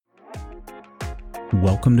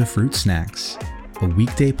Welcome to Fruit Snacks, a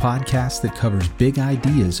weekday podcast that covers big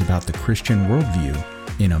ideas about the Christian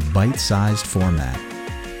worldview in a bite-sized format.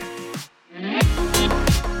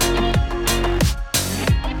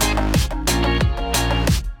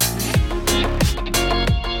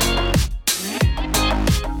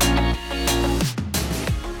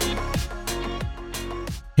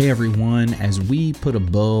 Hey everyone, as we put a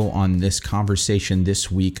bow on this conversation this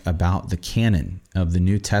week about the canon of the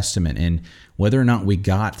New Testament and whether or not we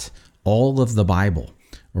got all of the Bible,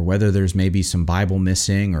 or whether there's maybe some Bible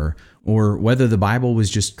missing, or whether the Bible was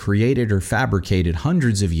just created or fabricated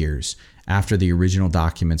hundreds of years after the original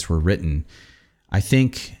documents were written, I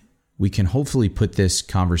think we can hopefully put this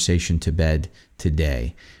conversation to bed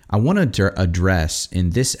today. I want to address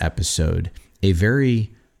in this episode a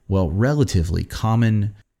very, relatively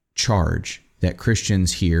common charge that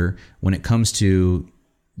Christians hear when it comes to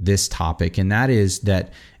this topic, and that is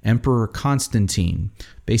that Emperor Constantine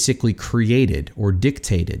basically created or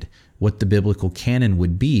dictated what the biblical canon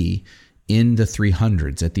would be in the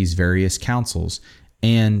 300s at these various councils,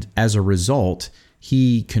 and as a result,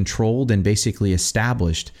 he controlled and basically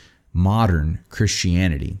established modern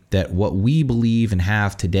Christianity, that what we believe and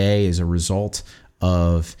have today is a result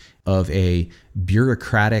of a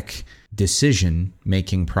bureaucratic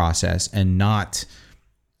decision-making process and not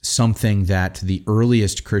something that the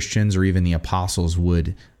earliest Christians or even the apostles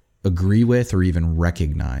would agree with or even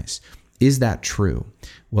recognize. Is that true?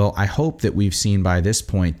 Well, I hope that we've seen by this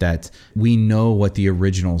point that we know what the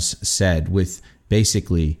originals said with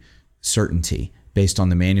basically certainty based on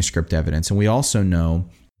the manuscript evidence. And we also know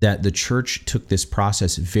that the church took this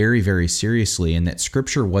process very, very seriously, and that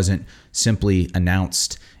scripture wasn't simply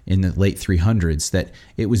announced in the late 300s, that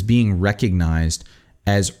it was being recognized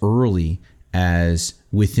as early as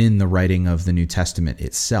within the writing of the New Testament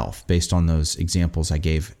itself, based on those examples I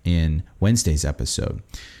gave in Wednesday's episode.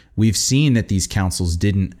 We've seen that these councils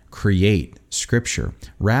didn't create scripture.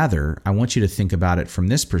 Rather, I want you to think about it from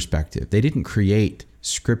this perspective. They didn't create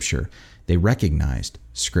scripture. They recognized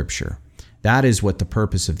scripture. That is what the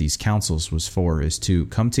purpose of these councils was for, is to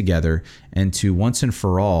come together and to once and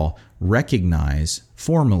for all recognize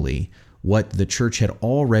formally what the church had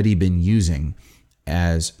already been using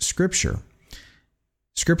as scripture.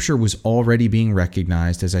 Scripture was already being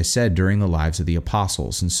recognized, as I said, during the lives of the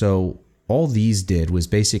apostles. And so all these did was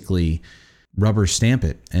basically rubber stamp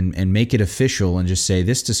it and make it official and just say,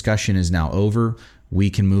 this discussion is now over. We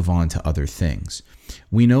can move on to other things.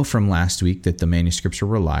 We know from last week that the manuscripts are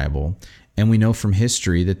reliable, and we know from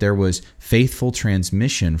history that there was faithful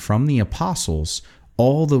transmission from the apostles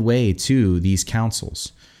all the way to these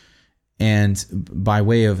councils. And by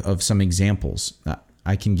way of some examples,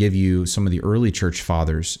 I can give you some of the early church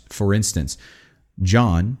fathers. For instance,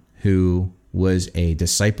 John, who was a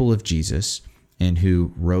disciple of Jesus and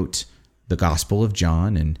who wrote the Gospel of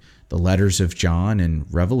John and the letters of John and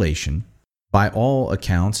Revelation, by all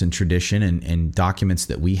accounts and tradition and documents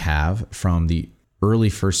that we have from the early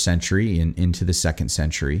first century and into the second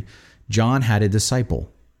century, John had a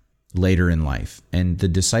disciple later in life, and the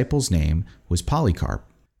disciple's name was Polycarp.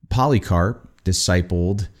 Polycarp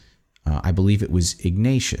discipled, I believe it was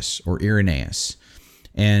Ignatius or Irenaeus,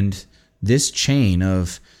 and this chain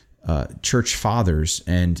of church fathers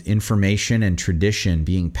and information and tradition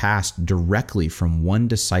being passed directly from one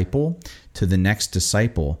disciple to the next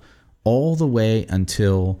disciple all the way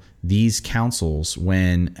until these councils,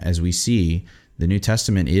 when, as we see, the New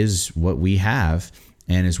Testament is what we have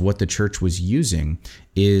and is what the church was using,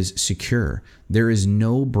 is secure. There is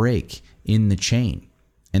no break in the chain.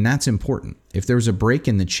 And that's important. If there's a break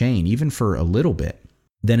in the chain, even for a little bit,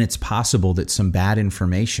 then it's possible that some bad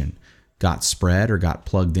information got spread or got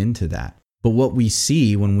plugged into that. But what we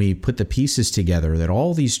see when we put the pieces together, that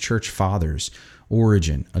all these church fathers,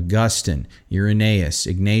 Origen, Augustine, Irenaeus,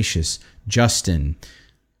 Ignatius, Justin,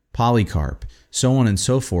 Polycarp, so on and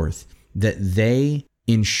so forth, that they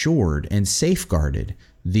ensured and safeguarded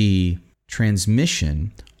the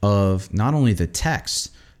transmission of not only the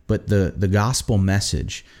text, but the gospel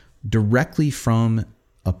message directly from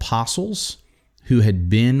apostles who had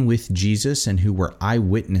been with Jesus and who were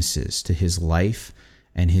eyewitnesses to his life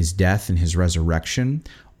and his death and his resurrection,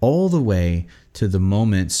 all the way to the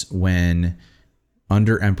moments when,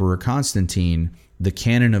 under Emperor Constantine, the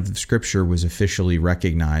canon of Scripture was officially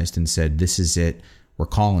recognized and said, this is it, we're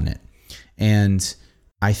calling it. And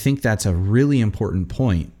I think that's a really important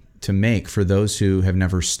point to make for those who have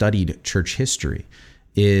never studied church history,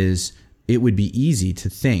 is it would be easy to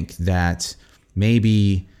think that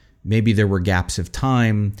maybe there were gaps of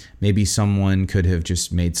time, maybe someone could have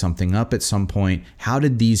just made something up at some point. How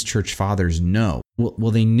did these church fathers know?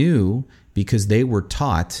 Well, they knew because they were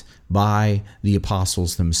taught by the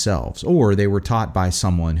apostles themselves, or they were taught by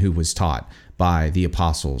someone who was taught by the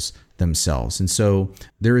apostles themselves. And so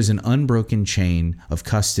there is an unbroken chain of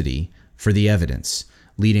custody for the evidence,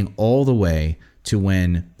 leading all the way to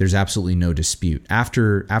when there's absolutely no dispute.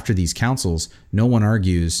 After these councils, no one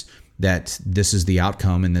argues that this is the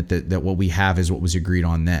outcome and that what we have is what was agreed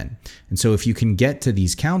on then. And so if you can get to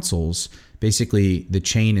these councils, basically the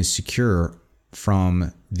chain is secure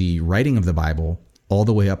from the writing of the Bible all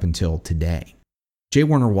the way up until today. J.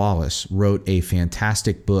 Warner Wallace wrote a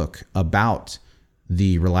fantastic book about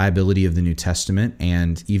the reliability of the New Testament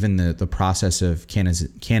and even the process of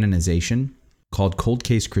canonization called Cold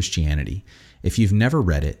Case Christianity. If you've never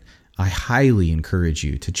read it, I highly encourage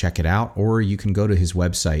you to check it out, or you can go to his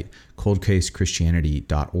website,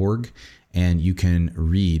 coldcasechristianity.org, and you can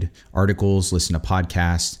read articles, listen to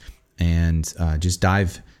podcasts, and just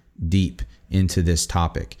dive deep into this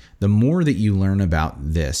topic. The more that you learn about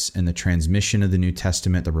this and the transmission of the New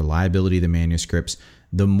Testament, the reliability of the manuscripts,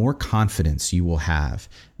 the more confidence you will have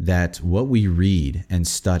that what we read and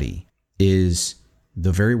study is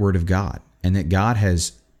the very Word of God, and that God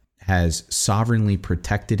has sovereignly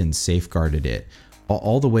protected and safeguarded it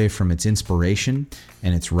all the way from its inspiration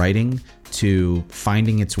and its writing to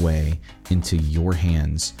finding its way into your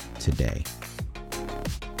hands today.